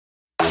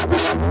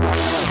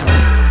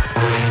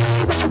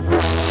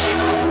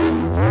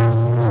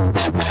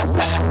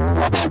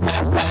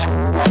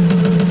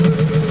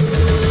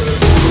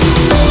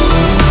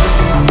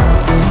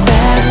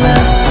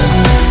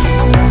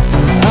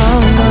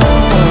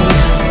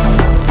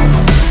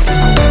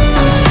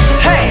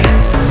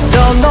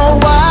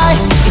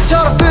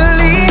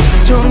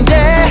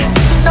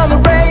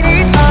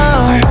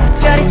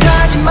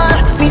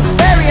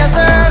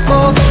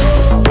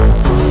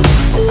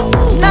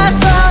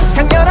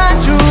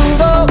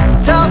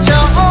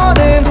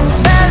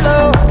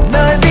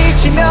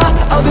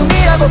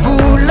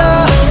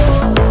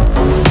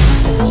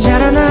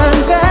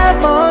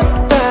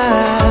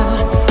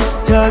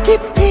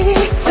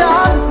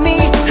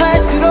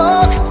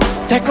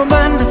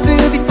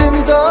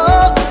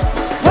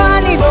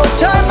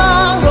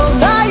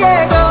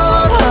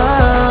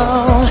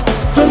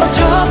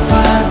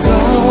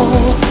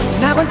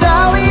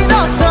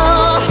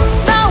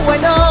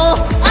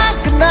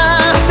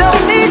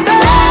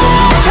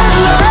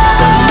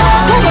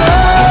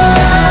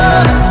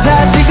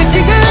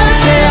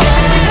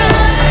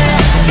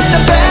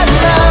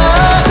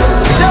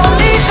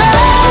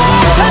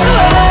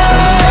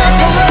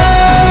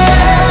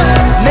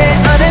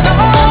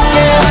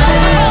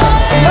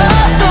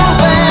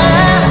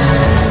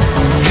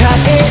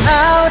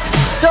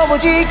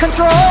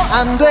컨트롤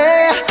안돼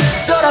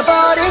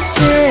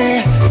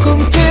돌아버릴지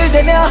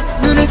꿈틀대며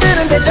눈을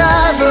뜨는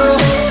데자부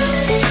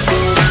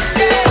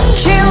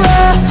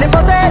킬러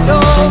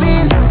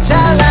제멋대로인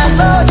잘난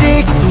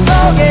로직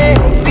속에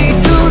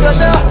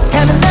비뚤어져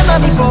가는 내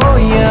맘이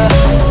보여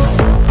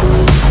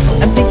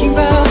I'm thinking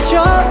about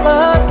your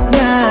love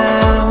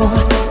now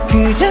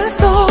그저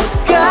속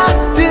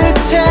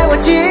가득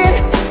채워진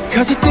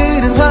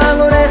거짓들은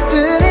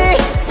황홀했으니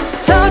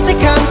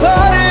선택한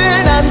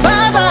벌을 난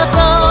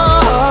받았어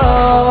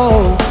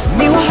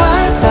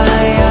미워할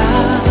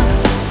바야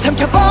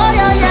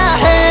삼켜버려야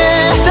해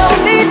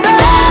Don't need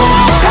that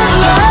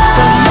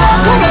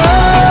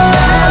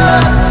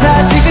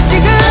다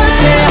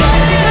지긋지긋해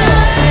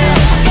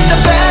It's a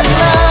bad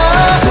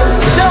love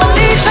Don't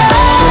need that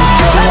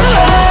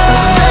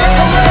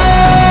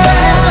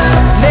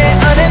내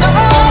안에 너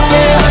없게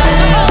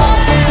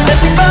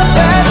Nothing but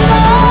bad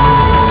love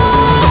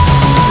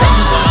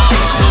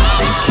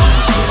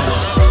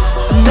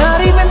I'm not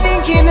even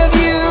thinking of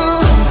you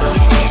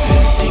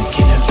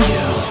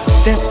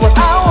That's what I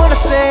wanna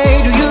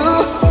say to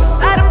you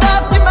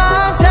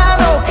아름답지만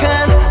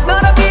잔혹한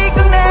너란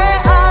비극 내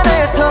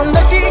안에서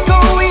날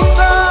뛰고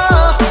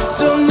있어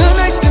또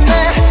눈을 뜨네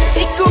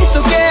이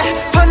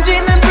꿈속에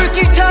번지는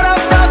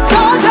불길처럼 더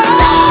커져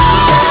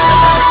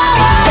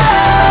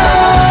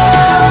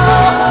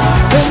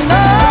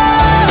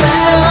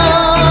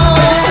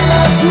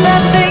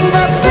Nothing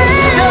but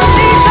bad Don't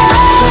need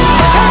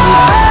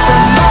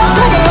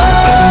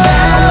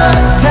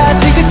다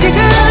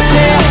지긋지긋해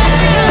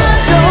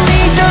Don't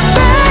need your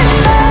bad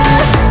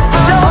love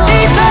Don't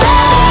need bad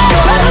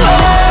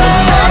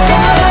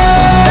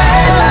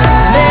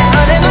love 내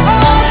안에 너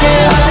없게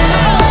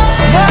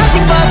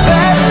Nothing but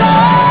bad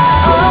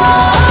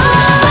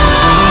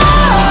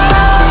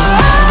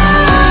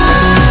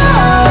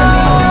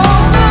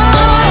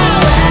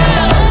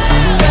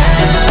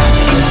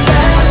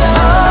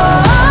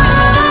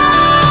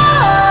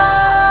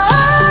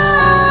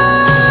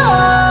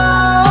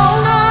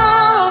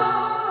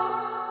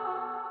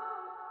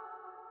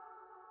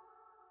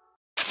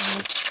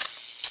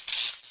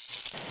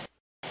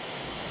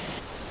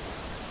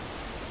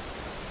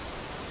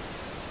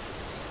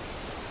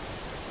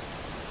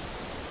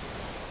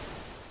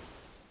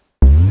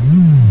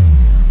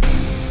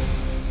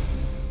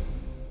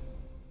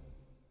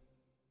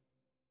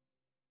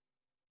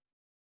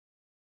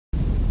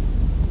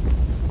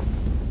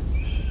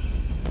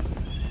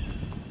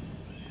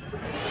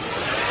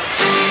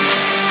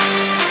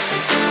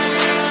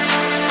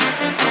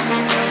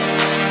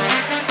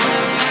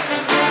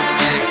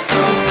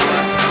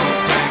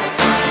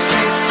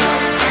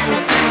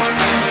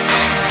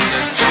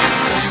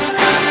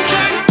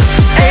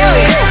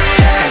Aliens,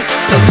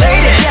 the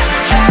latest,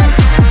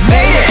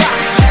 made it,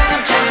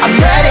 I'm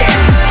ready.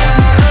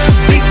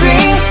 Big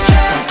rings,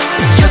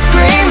 you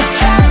scream,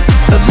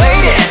 the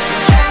latest,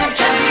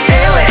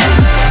 aliens.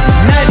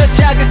 날 더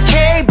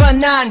자극해 but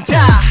난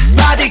다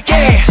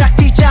받을게.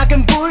 작디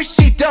작은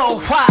불씨도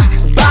확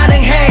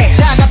반응해.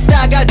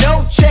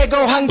 차갑다가도 최고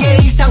한계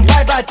이상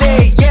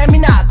밟아대.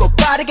 예민하고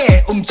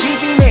빠르게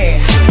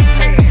움직이네.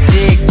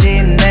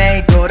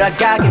 직진해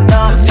돌아가긴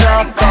없어.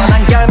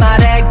 뻔한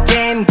결말의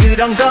게임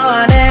그런 거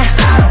안 해.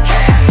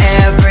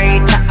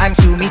 Every time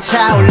숨이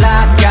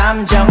차올라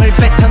감정을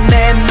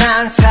뱉어내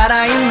난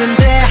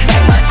살아있는데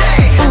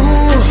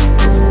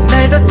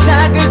날 더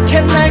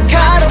자극해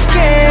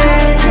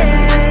날카롭게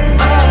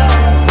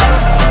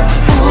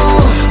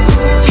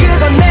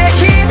그건 내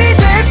힘이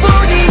될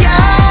뿐이야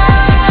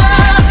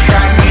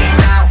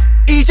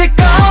이제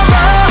꺼져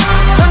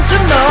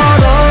던진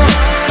너로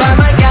By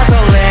my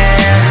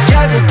gasoline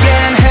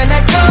결국엔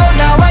해내고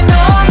Now I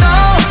know no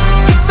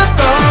It's a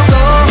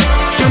go-go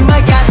You're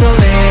my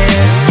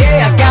gasoline Yeah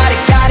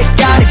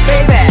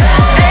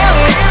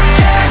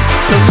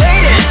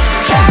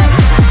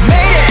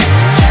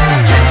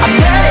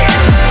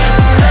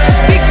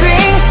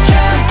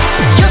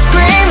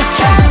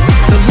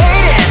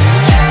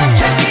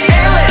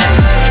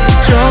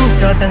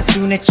더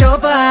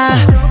단순해져봐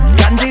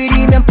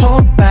건드리면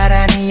폭발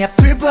아니야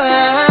불봐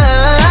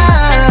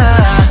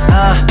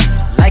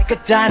Like a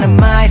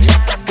dynamite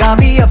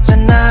겁이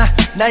없잖아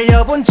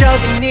날려본 적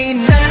있니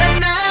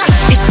나나나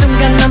이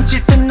순간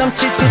넘칠 듯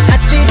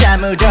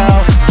아찔함으로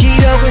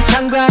기록은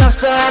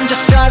상관없어 I'm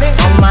just driving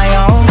on my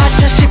own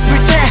아차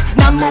싶을 때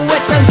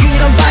난무했던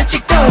그런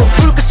반칙도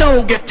불꽃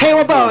속에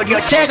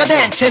태워버려 제가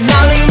된 채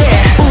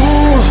날리네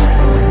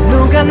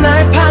누가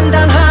날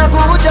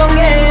판단하고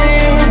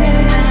정해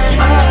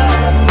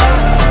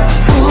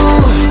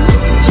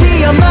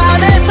위험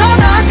안에서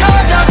나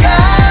커져가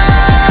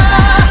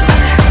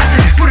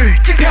아슬아슬 불을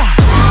지펴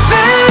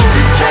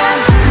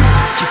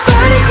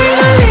깃발이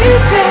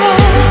휘날릴 때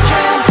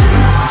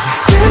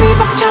가슴이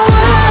벅차와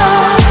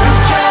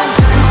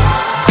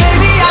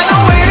Baby I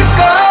know where to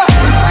go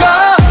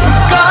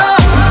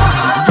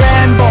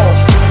Rainbow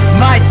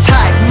my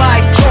type my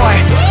joy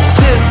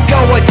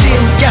뜨거워진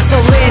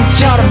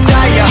gasoline처럼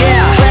달려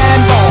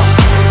Rainbow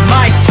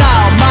my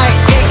style my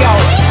ego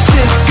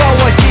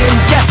뜨거워진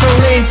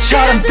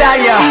gasoline처럼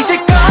달려 이제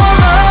걸어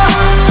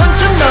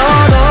던져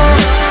너도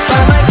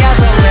By my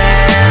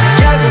gasoline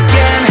결국엔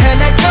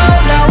해내고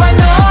Now I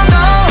know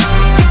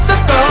it's a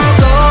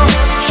go-go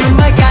Shoot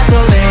my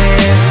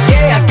gasoline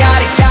Yeah I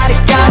got it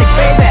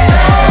baby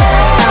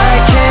I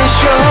can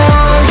show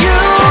you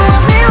a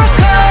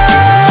miracle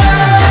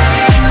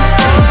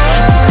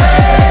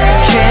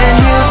Can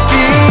you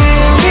feel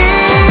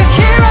it?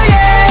 Here I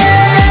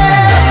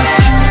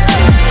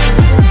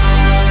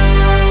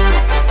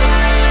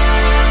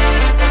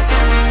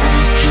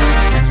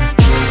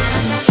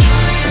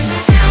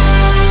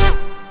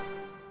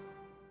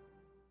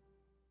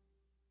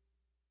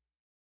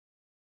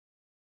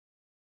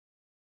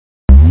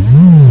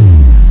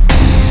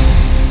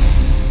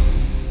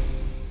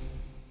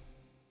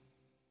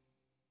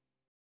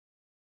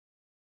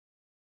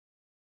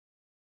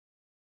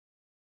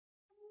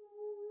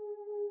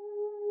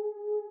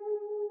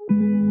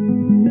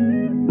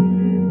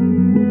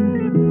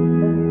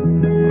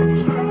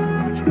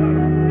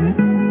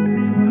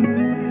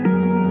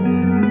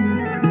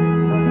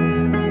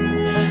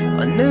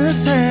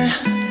어느새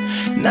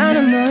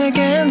나는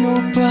너에게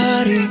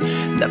nobody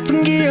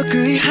나쁜 기억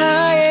그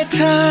이하의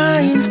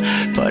타임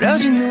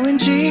버려진 후엔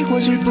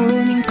지워질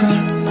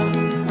뿐인걸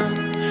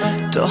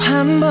또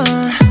한 번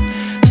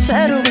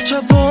새로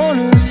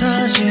고쳐보는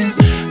사진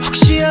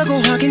혹시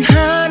하고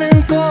확인하는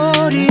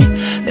꼴이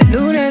내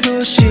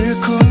눈에도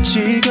싫고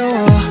지겨워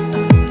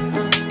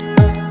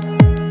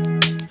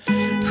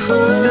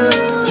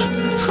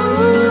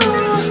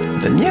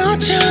넌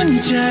여전히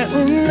잘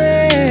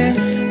웃네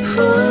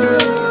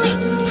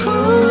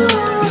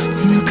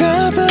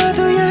누가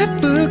봐도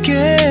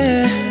예쁘게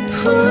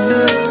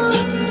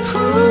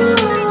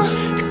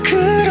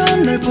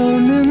그런 널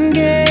보는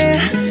게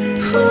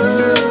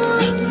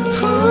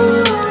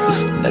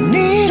난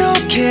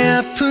이렇게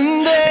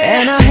아픈데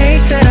And I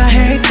hate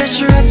that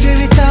you're happy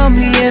without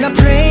me And I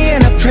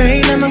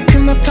pray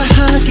나만큼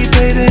아파하길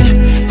baby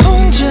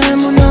혼자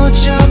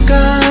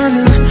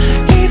무너져가는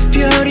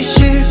이별이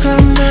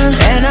싫건 난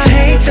And I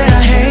hate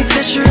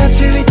that you're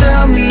happy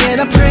without me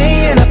And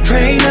I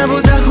pray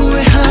나보다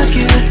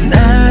후회하길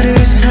나를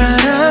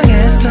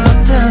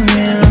사랑했었다면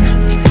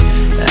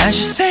I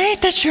should say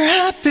that you're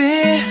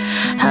happy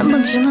한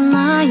번쯤은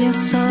나의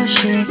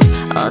소식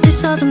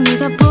어디서든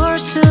네가 볼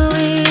수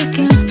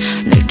있길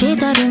늘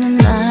기다리는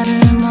나를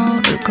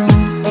모르고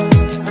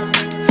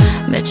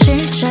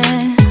며칠째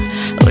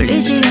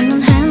울리지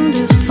않는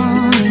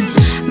핸드폰이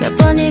몇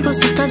번이고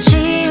썼다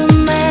지운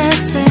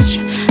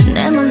메시지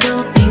내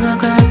맘도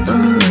비워갈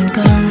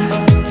뿐인걸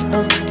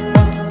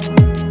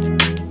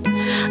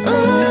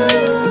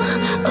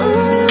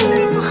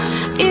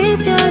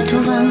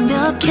이별도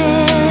완벽해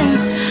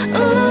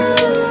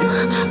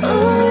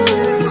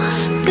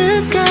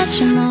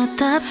끝까지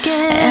너답게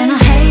And I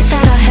hate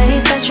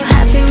that you're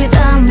happy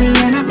without me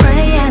And I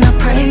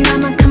pray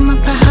나만큼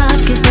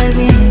아파하길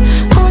baby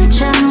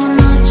혼자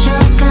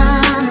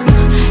무너져가는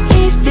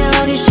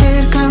이별이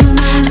싫건 난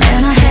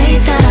And I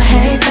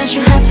hate that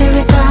you're happy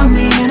without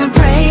me And I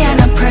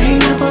pray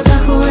나보다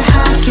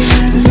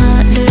후회하길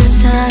너를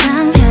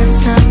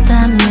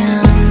사랑했었다면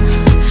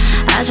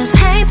I just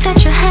hate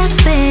that you're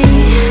happy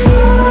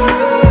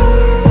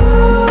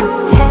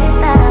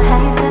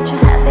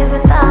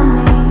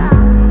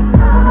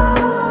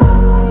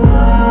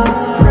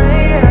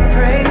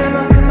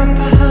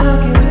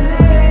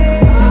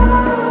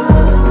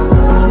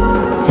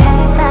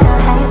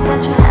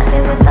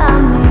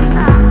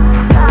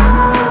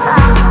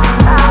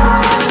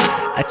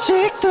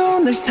아직도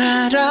널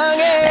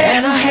사랑해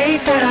And I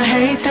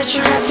hate that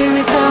you're happy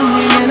without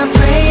me And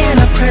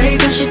I pray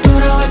다시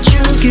돌아와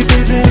주길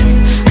baby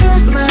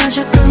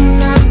끝마저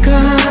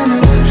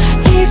끝나가는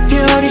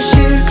이별이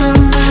싫건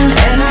난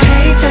And I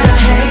hate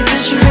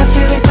that you're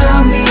happy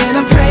without me And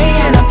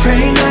I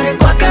pray 나를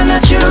꽉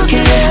안아주길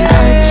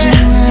아직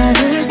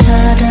나를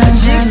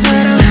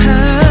사랑하면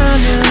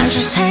I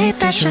just hate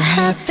that you're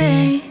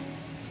happy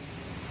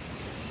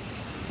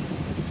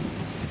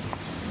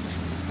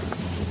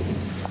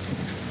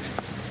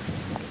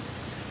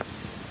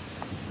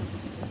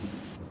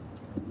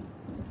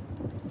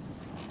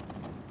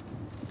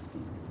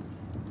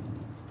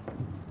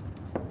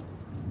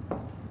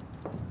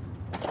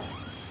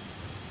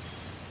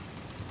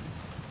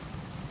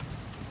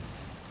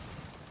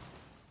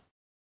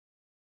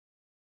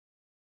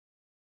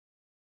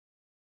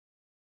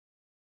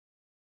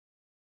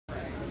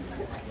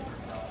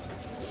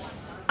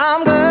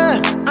I'm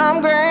good,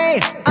 I'm great,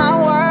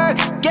 I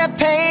work, get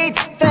paid,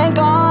 thank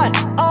God.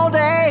 All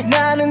day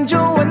나는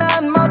좋아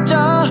난 멋져.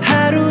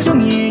 하루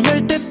종일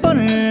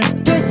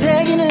 10대번을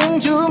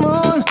되새기는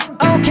주문.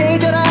 Okay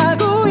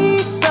잘하고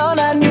있어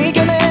난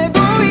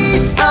이겨내고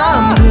있어.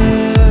 I'm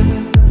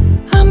good,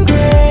 I'm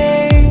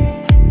great,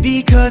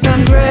 because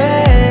I'm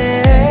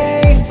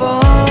grateful.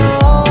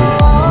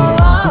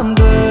 I'm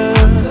good,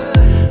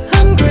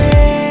 I'm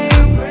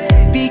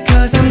great,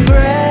 because I'm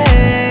grateful.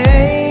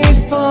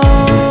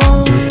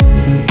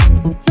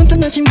 눈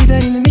뜬 아침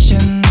기다리는 미션.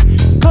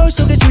 거울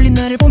속에 졸린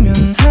나를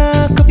보면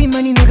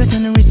커피만이 내가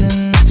사는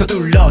reason.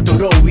 서둘러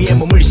도로 위에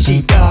몸을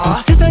실어.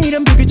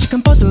 세상이란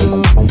불규칙한 퍼즐.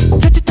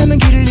 자칫하면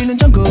길을 잃는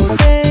전구.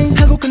 땡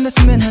하고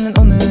끝났으면 하는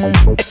오늘.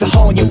 It's a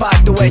whole new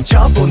vibe 또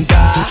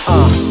외쳐본다.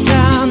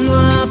 다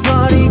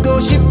놔버리고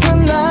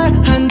싶은 날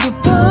한두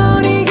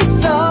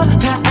번이겠어.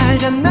 다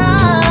알잖아.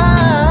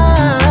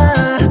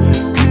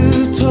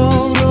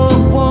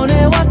 그토록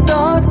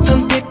원해왔던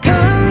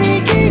선택한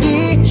이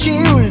길이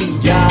쉬울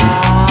리야.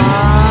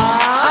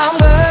 I'm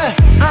good,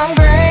 I'm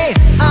great,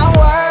 I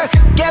work,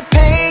 get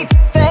paid,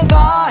 thank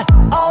God.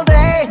 All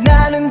day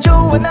나는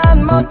좋아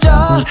난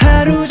멋져.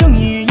 하루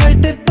종일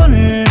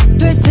 10대번을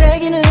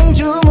되새기는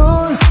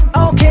주문.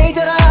 Okay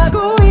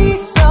잘하고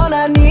있어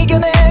난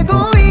이겨내고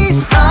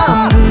있어.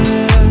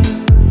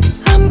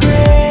 I'm good, I'm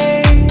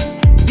great,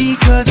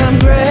 because I'm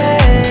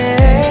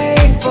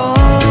grateful.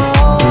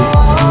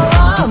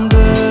 I'm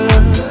good,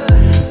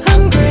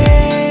 I'm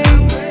great,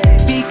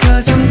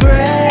 because I'm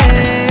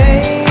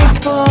grateful.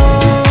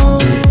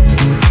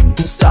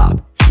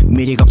 Stop,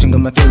 미리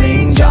걱정금만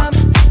feeling jump.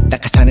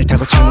 낙하산을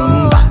타고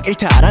충박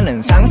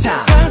일탈하는 상상.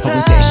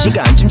 혹은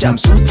 3시간쯤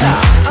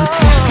잠수타.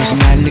 어떻게지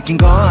날 느낀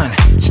건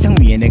세상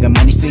위에 내가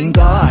많이 쓰인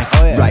것.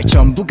 Right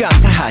전부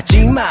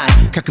감사하지만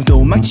가끔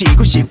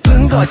도망치고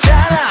싶은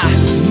거잖아.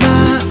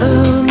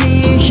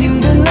 마음이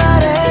힘든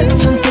날엔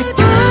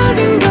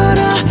선택받은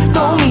거라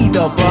또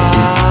믿어봐.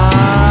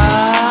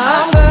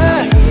 I'm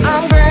good,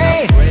 I'm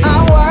great, I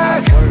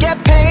work,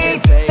 get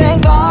paid,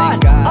 thank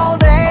God. All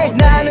day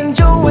나는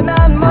좋아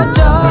난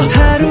멋져.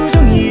 하루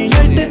종일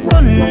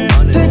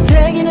 10대번을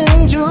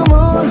되새기는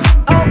주문.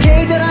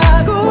 Okay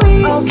잘하고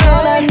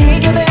있어 난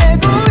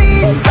이겨내고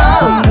있어.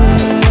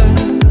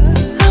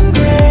 I'm good, I'm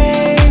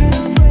great,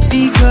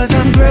 because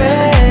I'm grateful.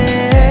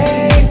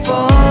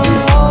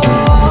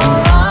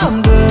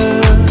 I'm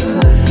good,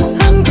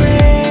 I'm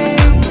great,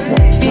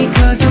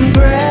 because I'm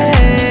grateful.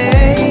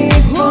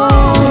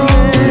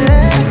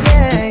 Yeah,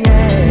 yeah,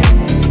 yeah.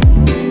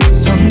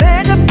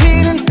 손에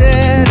잡히는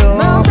대로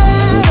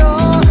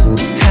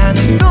하늘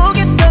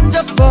속에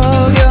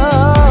던져버려.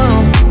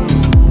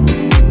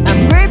 I'm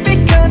great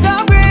because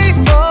I'm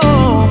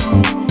grateful.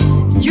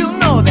 You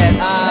know that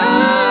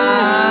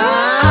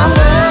I'm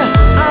good,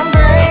 I'm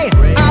great,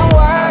 I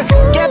work,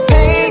 get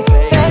paid,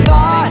 thank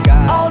God.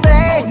 All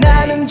day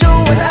나는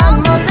좋아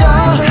난 멋져.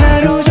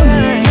 하루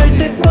종일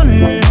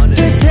 10대번을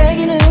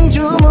되새기는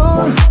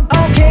주문.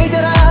 Okay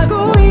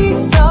잘하고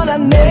있어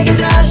난 내게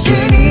자신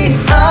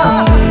있어.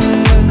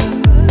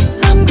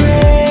 I'm good, I'm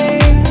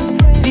great,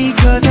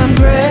 because I'm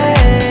grateful.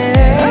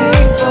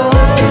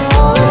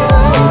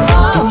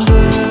 I'm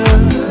good,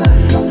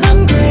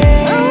 I'm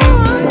great,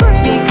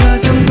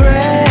 because I'm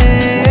grateful.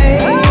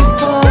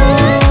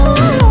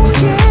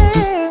 Yeah.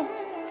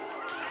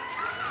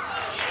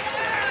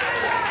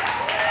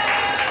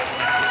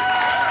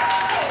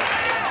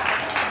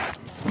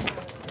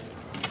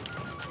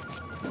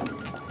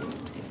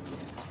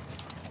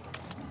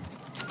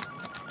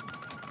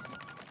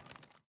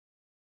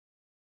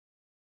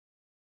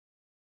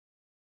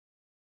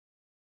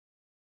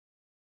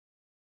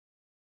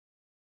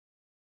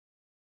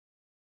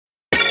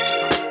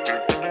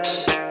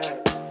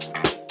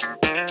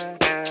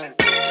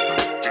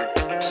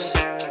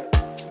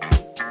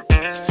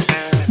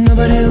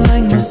 Nobody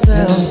like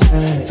myself,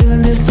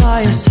 feeling this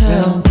fly as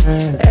hell.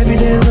 Every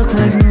day look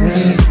like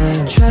movie,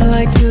 try to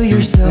lie to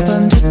yourself,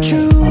 I'm the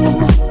truth.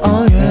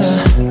 Oh yeah,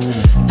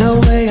 the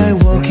way I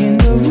walk in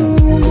the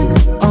room.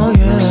 Oh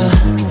yeah,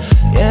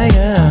 yeah,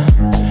 yeah.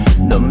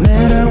 No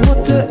matter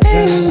what the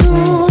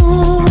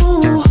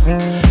angle,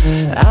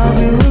 I'll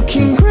be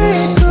looking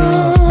great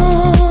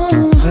though.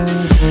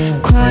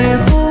 Choir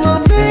full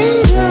of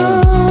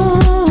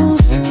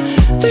angels,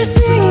 they're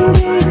singing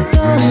this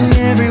song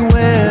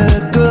everywhere I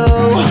go.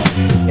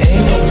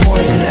 Ain't no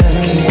point in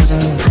asking what's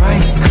the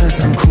price, cause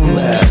I'm cool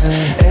as.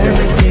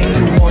 Everything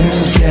you want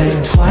you get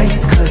it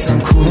twice, cause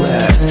I'm cool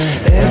as.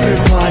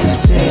 Everybody's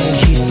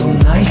saying he's so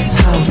nice,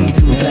 how we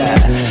do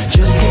that?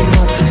 Just came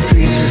out the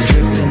freezer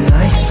dripping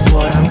nice,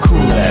 what I'm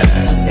cool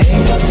as.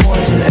 Ain't no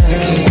point in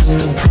asking what's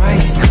the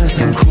price,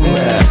 cause I'm cool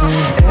as.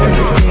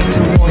 Everything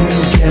you want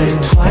you get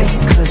it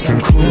twice, cause I'm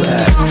cool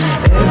as.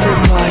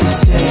 Everybody's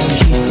saying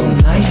he's so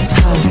nice,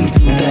 how we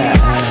do that?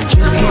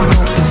 Just came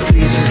out the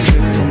freezer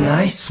dripping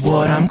nice,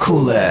 what I'm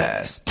cool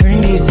as.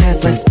 Turning these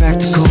heads like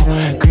spectacle,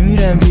 green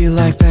and be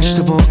like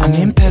vegetable. I'm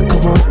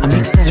impeccable, I'm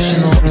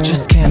exceptional, it's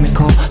just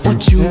chemical.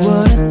 What you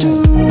wanna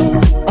do?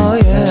 Oh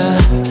yeah,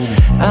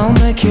 I'll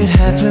make it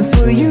happen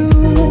for you,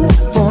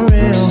 for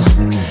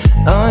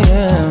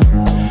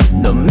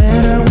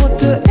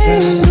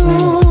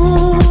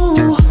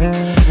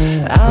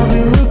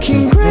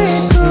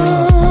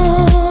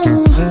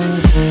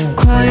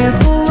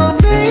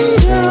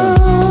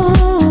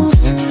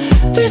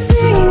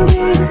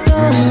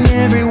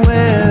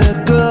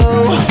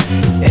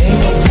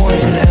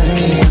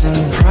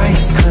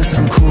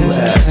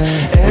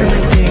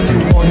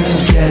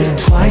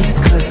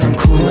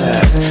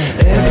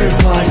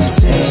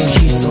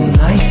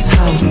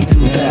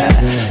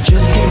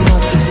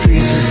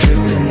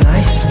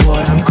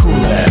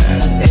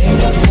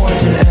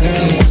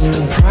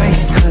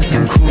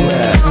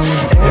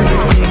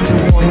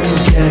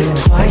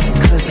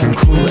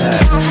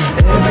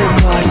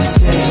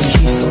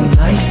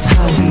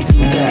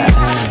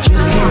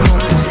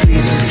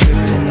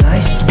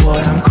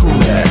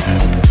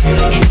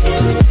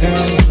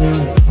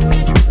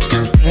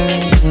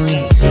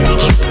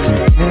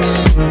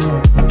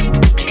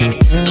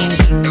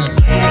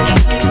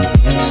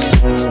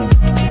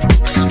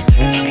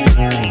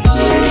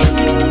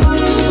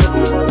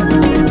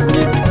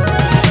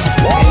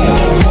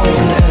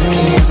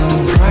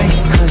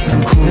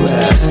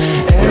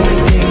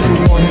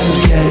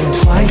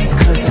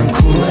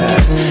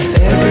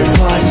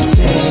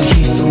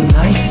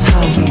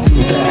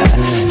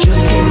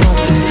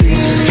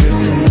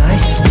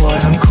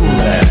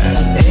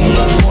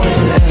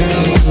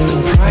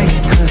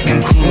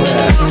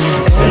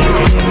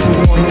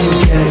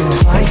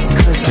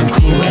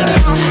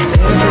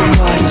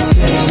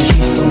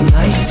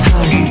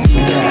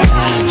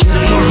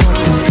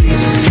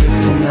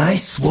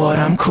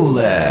I'm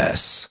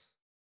coolest.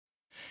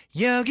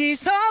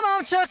 여기서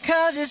멈춰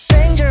cause it's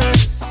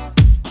dangerous.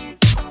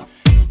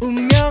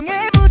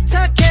 운명에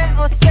부탁해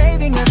oh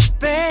saving us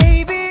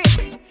baby.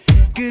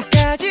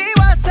 끝까지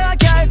와서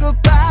결국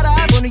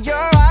바라보는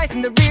your eyes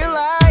and the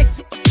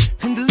realize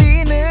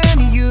흔들리는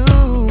이유.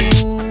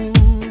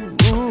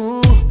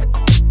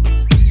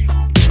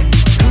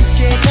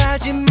 굳게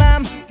가진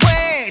맘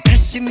왜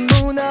다시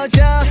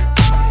무너져.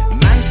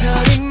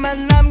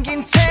 망설임만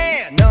남긴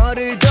채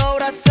너를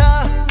돌아서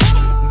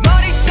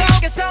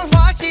머릿속에선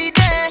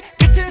확실해.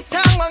 같은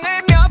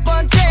상황을 몇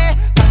번째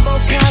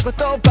반복하고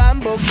또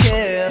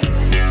반복해.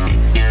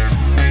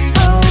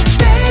 Oh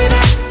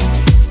baby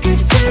그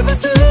짧은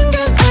순간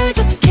I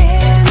just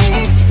can't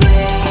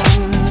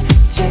explain.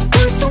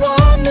 채울 수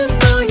없는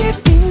너의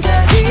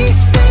빈자리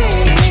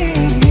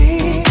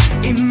say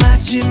이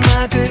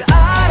마지막을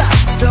알아.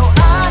 So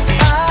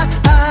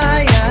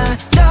I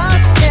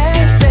just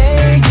can't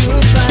say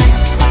goodbye.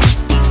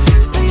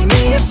 의미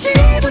없이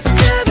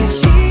붙잡은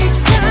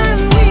시간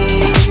위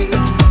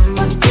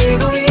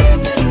버티고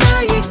있는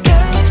나의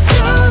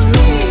감정이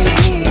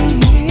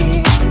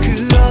그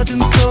어둠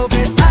속을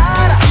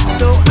알아.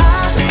 So I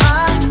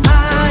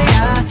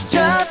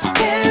just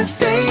can't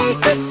say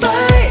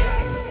goodbye.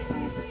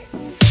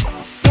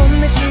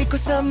 손에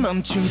쥐고서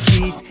멈춘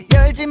키스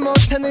열지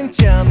못하는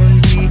저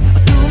문 뒤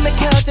어둠에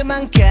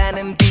켜져만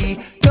가는 빛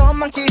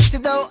도망칠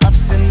수도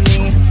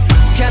없으니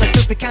Kinda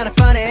stupid kinda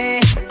funny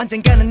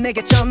언젠가는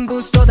내게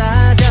전부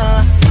쏟아져.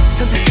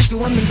 선택할 수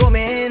없는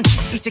고민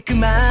이제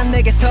그만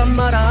내게서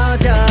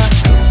멀어져.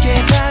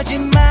 굳게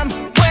가진 맘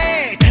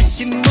왜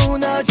다시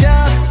무너져.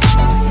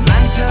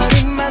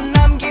 망설임만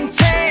남긴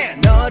채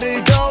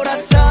너를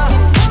돌아서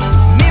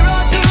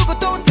밀어두고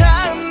또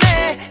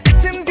다음에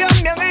같은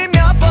변명을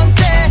몇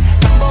번째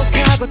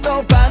반복하고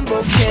또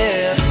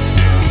반복해.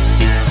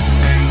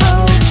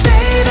 Oh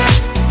baby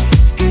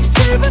그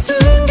짧은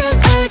순간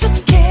I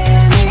just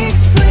can't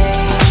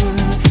explain.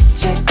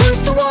 채울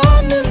수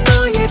없는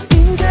너의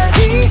빈자리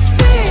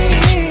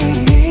say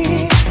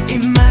이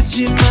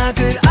마지막을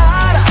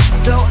알아.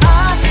 So I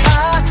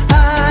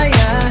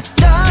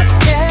just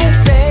can't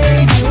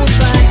say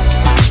goodbye.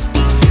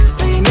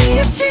 의미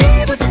없이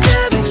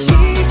붙잡은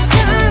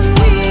시간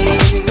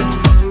위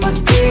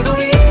버티고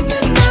있는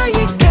나의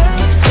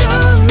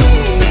감정이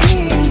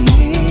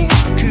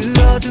그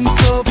어둠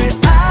속을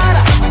알아.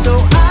 So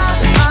I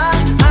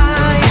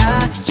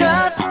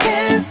just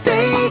can't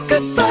say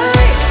goodbye.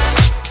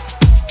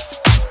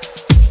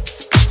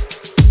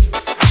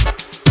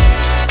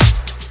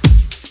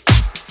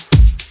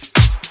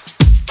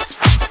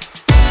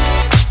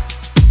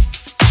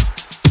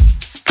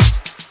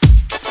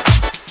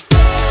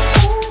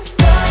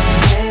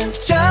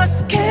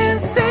 Just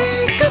can't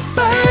say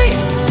goodbye.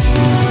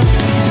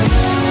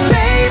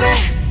 Baby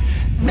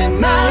내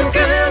마음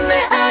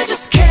끝내 I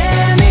just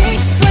can't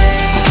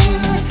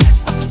explain.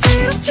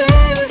 억지로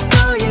채울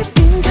너의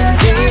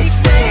빈자리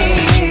say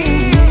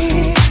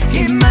이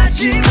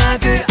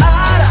마지막을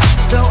알아.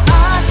 So I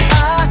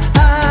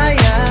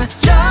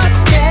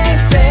just can't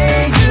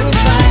say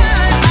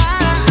goodbye.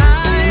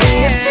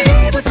 의미 없이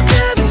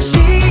붙잡은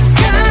시간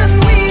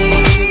위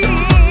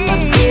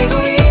버티고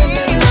있는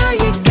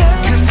나의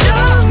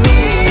감정이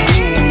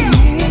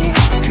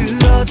그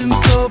어둠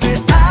속을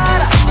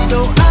알아. So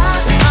I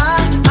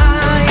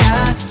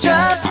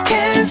just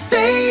can't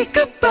say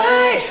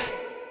goodbye.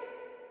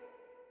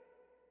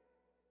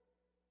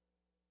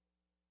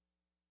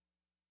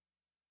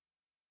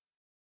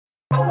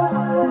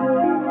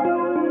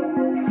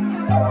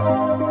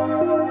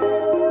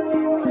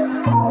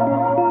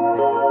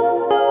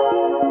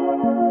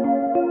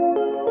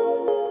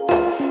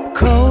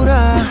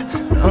 거울아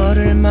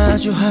너를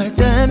마주할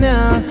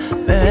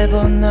때면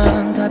매번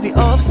난 답이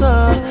없어.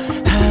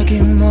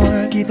 하긴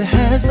뭘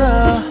기대했어.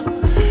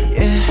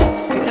 yeah.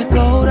 그래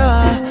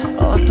거울아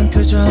어떤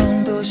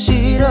표정도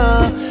싫어.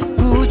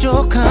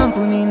 부족한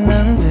뿐인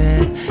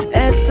난데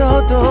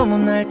애써도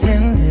못날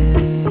텐데.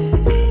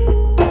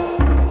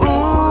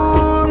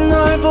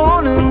 널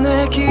보는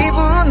내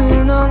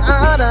기분을 넌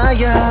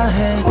알아야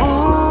해.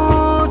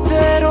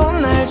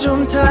 때론 날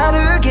좀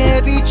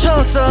다르게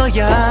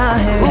비춰서야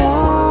해.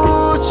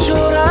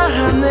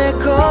 초라한 내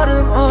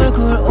걸음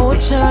얼굴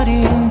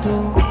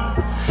옷차림도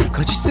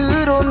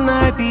거짓으로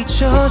날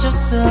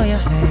비춰줬어야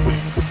해.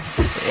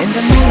 In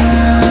the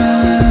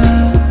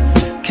mirror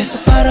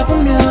계속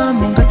바라보면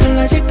뭔가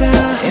달라질까.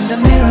 In the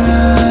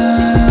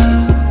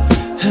mirror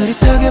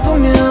흐릿하게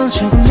보면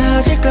조금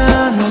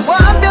나아질까. 넌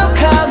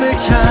완벽함을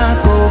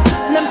찾고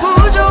난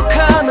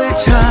부족함을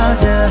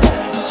찾아.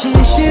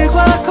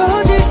 진실과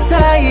거짓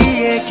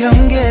사이의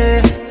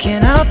경계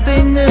cannot be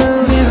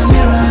new. Mirror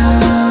mirror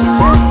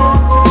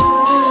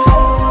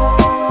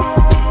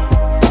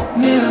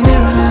mirror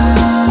mirror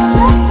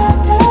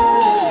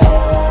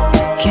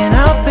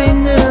cannot be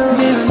new.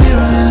 Mirror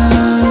mirror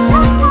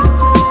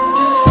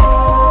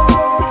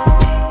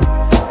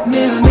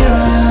mirror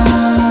mirror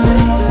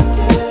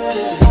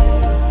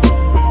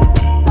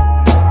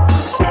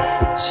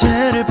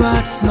쟤를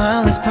봤지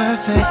smile is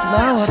perfect.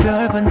 나와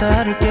별반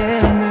다를 게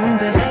없는데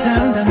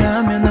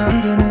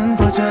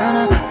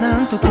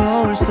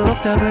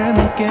답을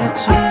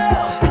묻겠지.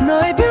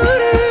 너의 뷰티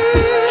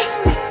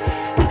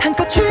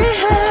한껏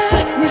취해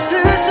네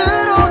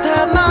스스로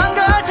다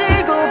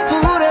망가지고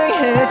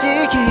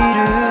불행해지기를.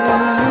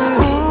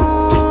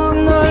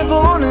 널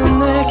보는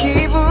내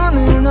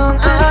기분을 넌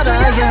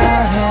알아야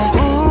해.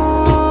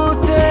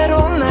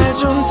 때론 날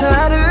좀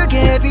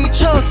다르게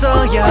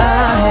비춰서야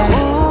해.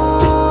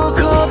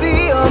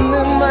 겁이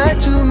없는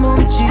말투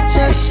몸짓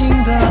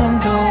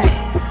자신감도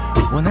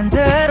원한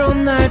대로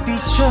날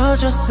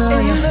비춰줬어야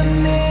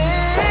해.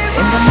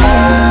 In the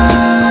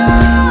mirror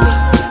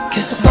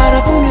계속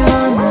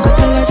바라보면 뭔가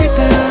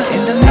달라질까.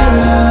 In the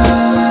mirror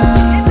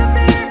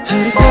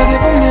흐릿하게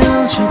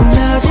보면 조금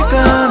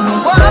나아질까.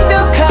 넌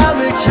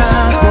완벽함을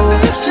찾고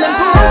난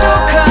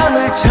부족함을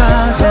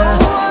찾아.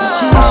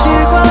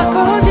 진실과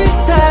거짓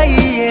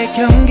사이의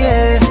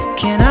경계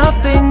cannot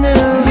be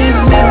new.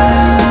 Mirror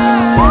mirror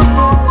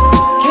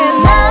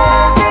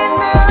cannot be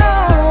new.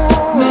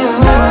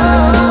 Mirror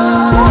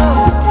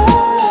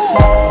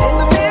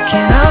mirror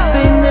cannot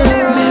be new.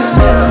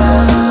 Mirror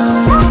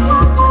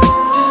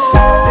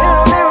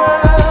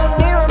mirror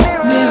mirror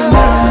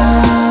mirror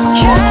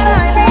can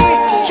I be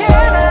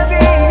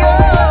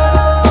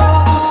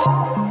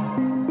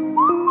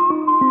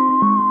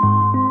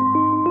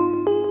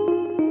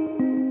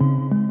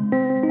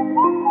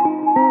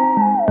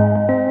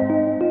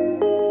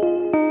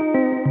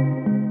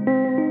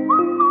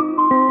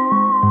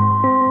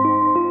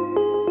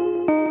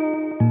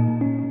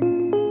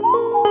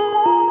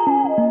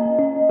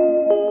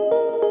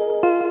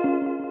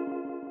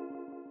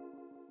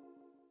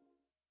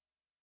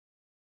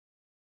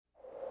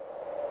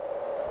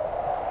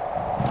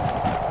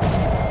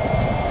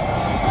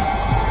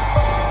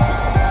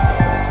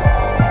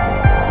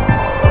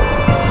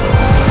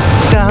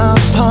Stop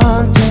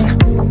haunting.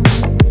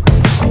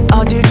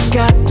 어딜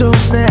가도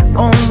내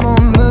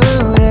온몸을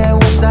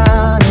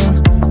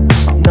애워싸는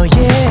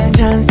너의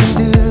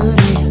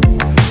잔상들이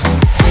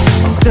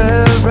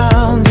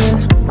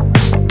Surrounding.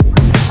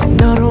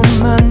 너로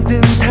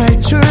만든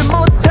탈출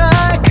못할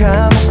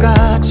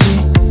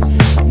감옥같이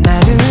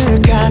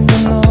나를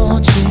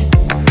가둬놓지.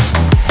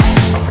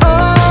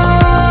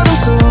 어둠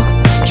속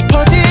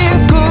깊어진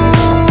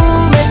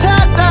꿈에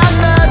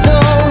달아나도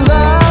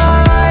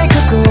like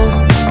a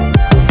ghost.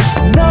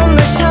 넌 날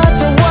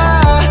찾아와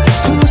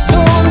두 손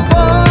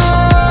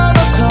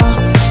뻗어서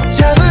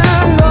잡은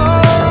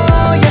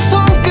너의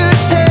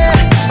손끝에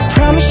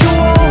Promise you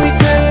won't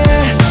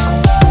regret.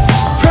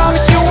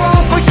 Promise you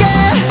won't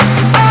forget.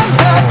 I'm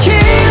the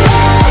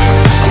killer.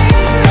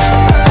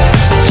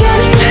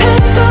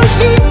 잔인했던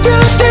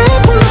이별의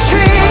블루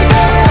트리거.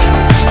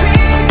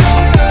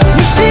 네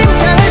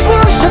심장을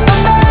부셨던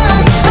난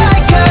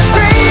like a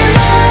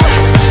thriller.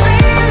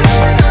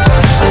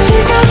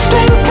 지가 된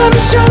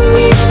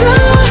감정이다.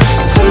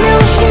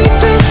 선명히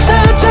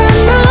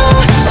되살아나.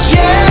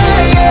 Yeah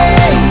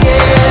yeah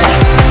yeah.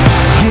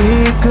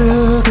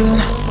 희극은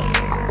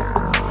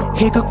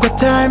희극과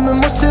닮은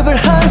모습을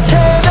한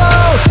채로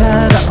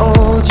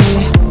다가오지.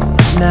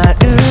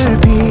 나를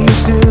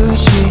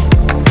비웃듯이.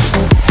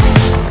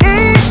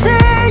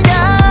 이제야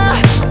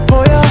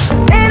보여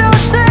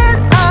innocent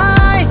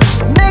eyes.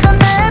 내가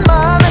내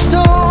맘에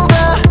속아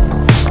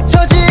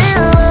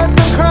저질렀던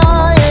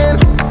crime.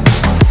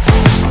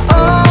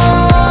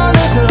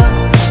 어느덧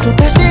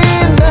또다시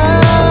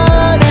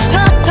나를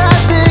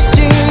탓하듯이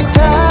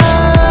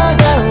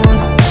다가온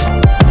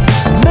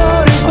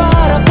너를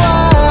바라봐.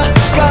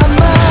 까만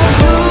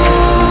눈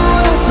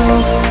속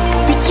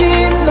비친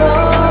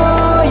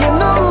너의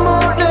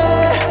눈물에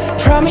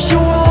Promise you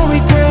won't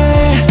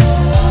regret.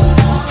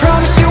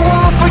 Promise you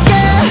won't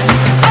forget.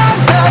 I'm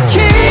the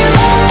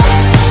killer.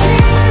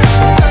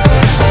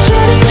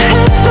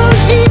 잔인했던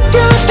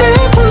이별의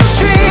블루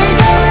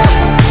트리거.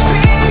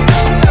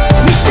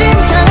 네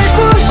심장을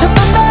부셨던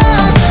난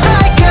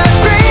like a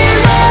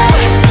thriller.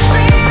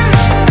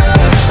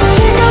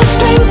 지가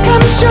된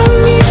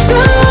감정이다.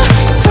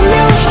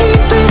 선명히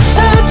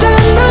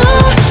되살아나.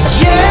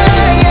 Yeah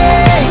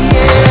yeah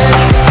yeah.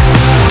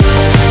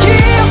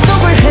 기억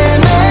속을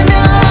헤매면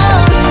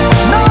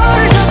너를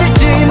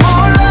찾을지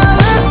몰라.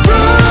 Let's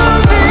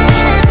prove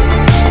it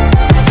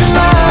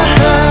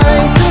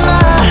tonight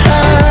tonight.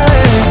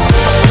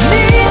 네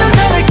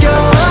전생을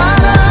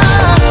껴안아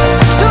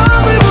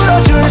숨을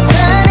불어줄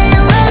테니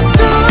Let's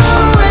do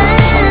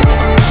it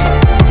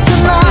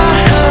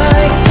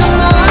tonight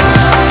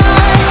tonight.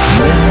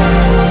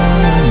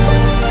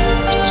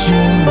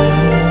 비춤에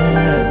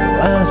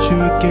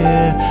와줄게.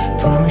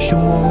 Promise you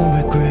won't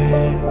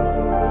regret.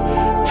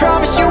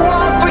 Promise you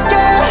won't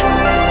forget.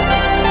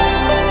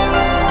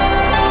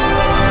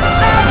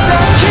 I'm the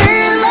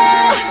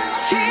killer.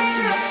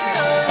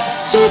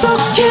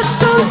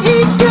 지독했던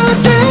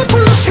이별의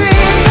블루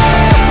트리거.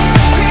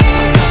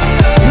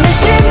 내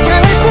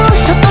심장을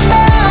부셨던 난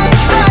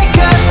like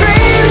a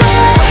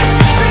thriller.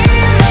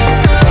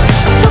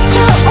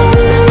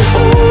 덮쳐오는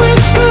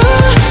후회가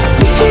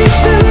미칠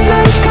듯 난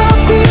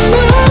겁이 나.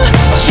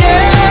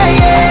 Yeah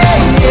yeah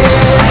yeah.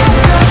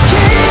 The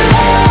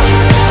killer.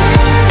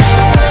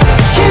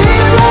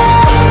 Killer.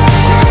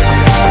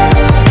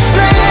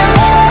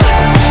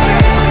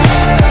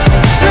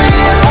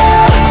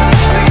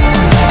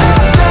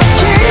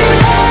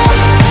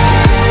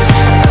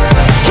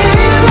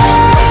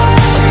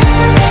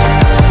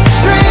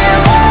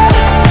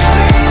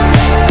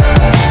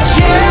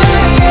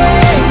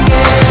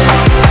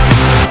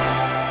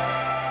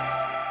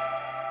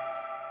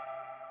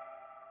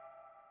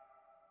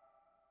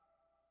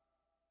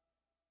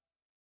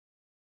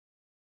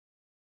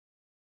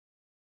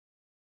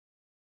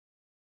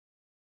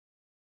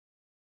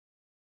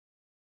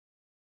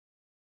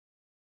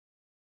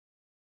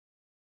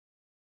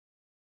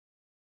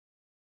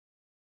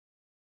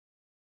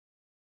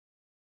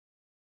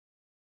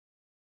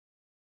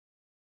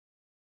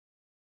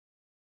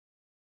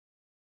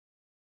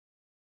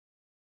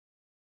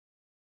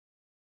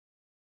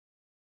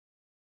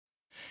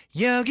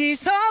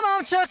 여기서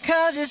멈춰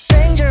cause it's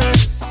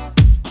dangerous.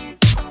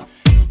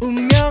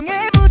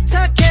 운명에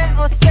부탁해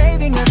oh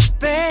saving us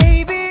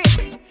baby.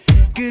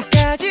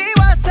 끝까지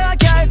와서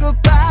결국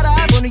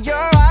바라보는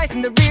your eyes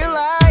and I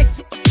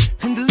realize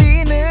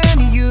흔들리는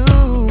이유.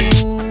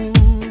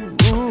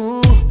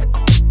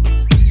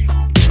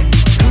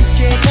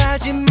 굳게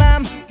가진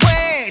맘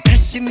왜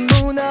다시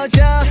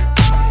무너져.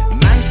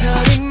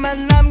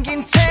 망설임만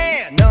남긴 채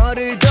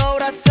너를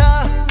돌아서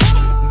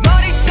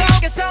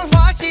머릿속에선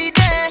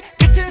확실해.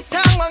 같은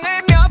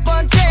상황을 몇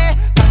번째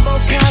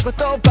반복하고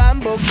또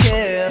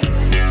반복해.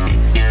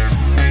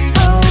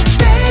 Oh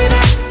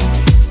baby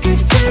그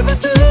짧은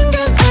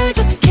순간 I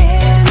just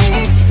can't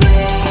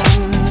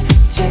explain.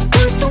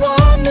 채울 수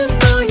없는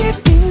너의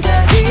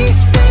빈자리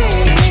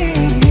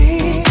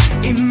say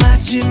이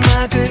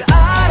마지막을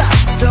알아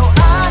so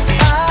I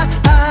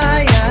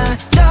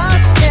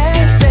just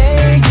can't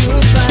say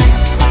goodbye.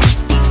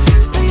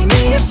 의미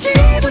없이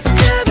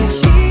붙잡은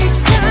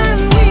시간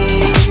위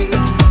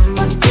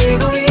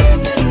버티고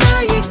있는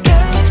나의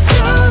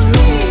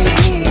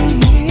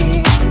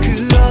감정이 그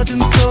어둠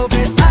속을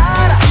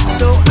알아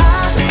so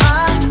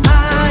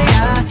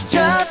I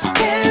just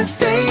can't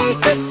say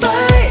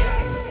goodbye.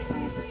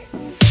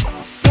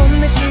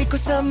 손에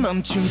쥐고서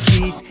멈춘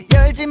키스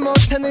열지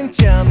못하는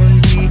저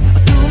문 뒤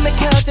어둠에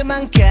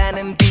켜져만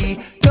가는 빛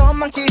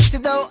도망칠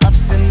수도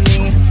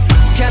없으니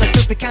Kinda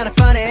stupid kinda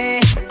funny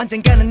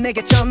언젠가는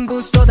내게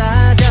전부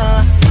쏟아져.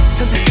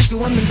 선택할 수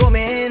없는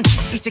고민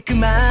이제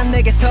그만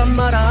내게서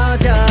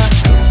멀어져.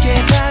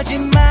 굳게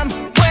가진 맘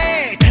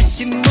왜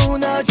다시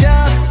무너져.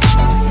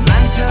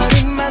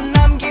 망설임만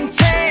남긴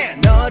채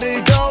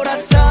너를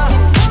돌아서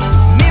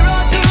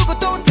밀어두고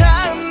또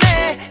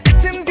다음에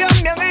같은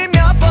변명을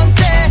몇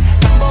번째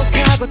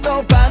반복하고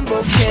또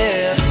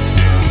반복해.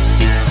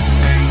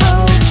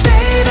 Oh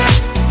baby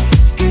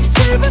그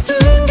짧은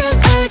순간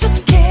I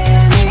just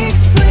can't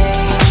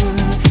explain.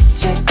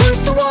 채울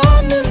수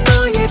없는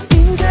너의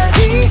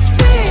빈자리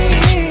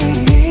say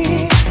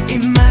이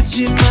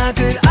마지막을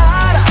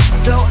알아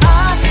so I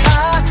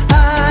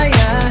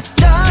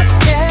just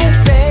can't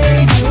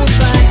say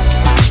goodbye.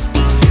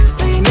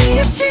 의미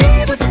없이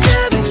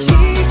붙잡은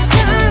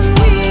시간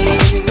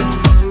위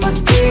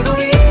버티고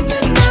있는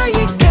나의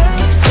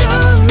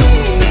감정이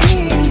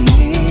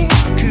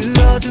그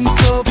어둠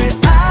속을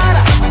알아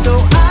so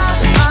I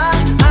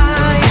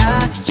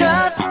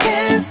just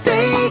can't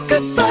say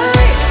goodbye.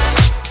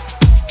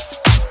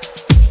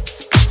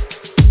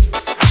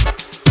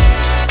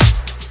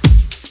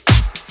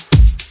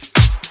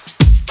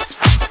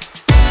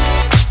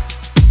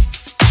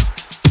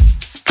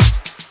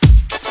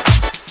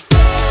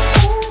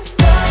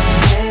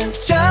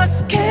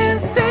 Just can't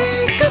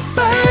say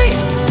goodbye.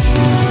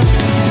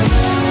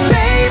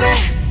 Baby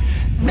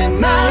내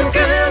마음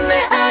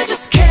끝내 I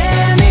just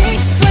can't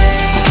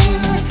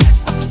explain.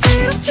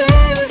 억지로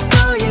채울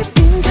너의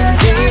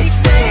빈자리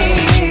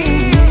say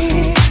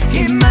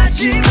이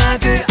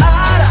마지막을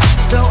알아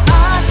so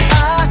I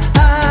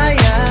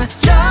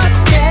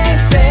just can't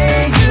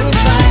say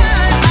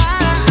goodbye.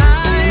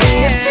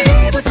 의미 없이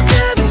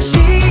붙잡은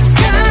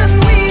시간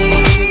위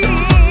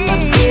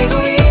버티고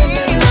있는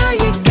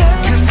나의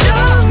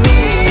감정이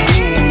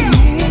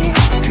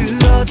그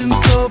어둠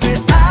속을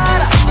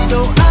알아 so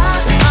I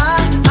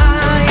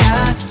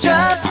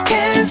just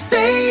can't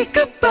say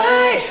goodbye.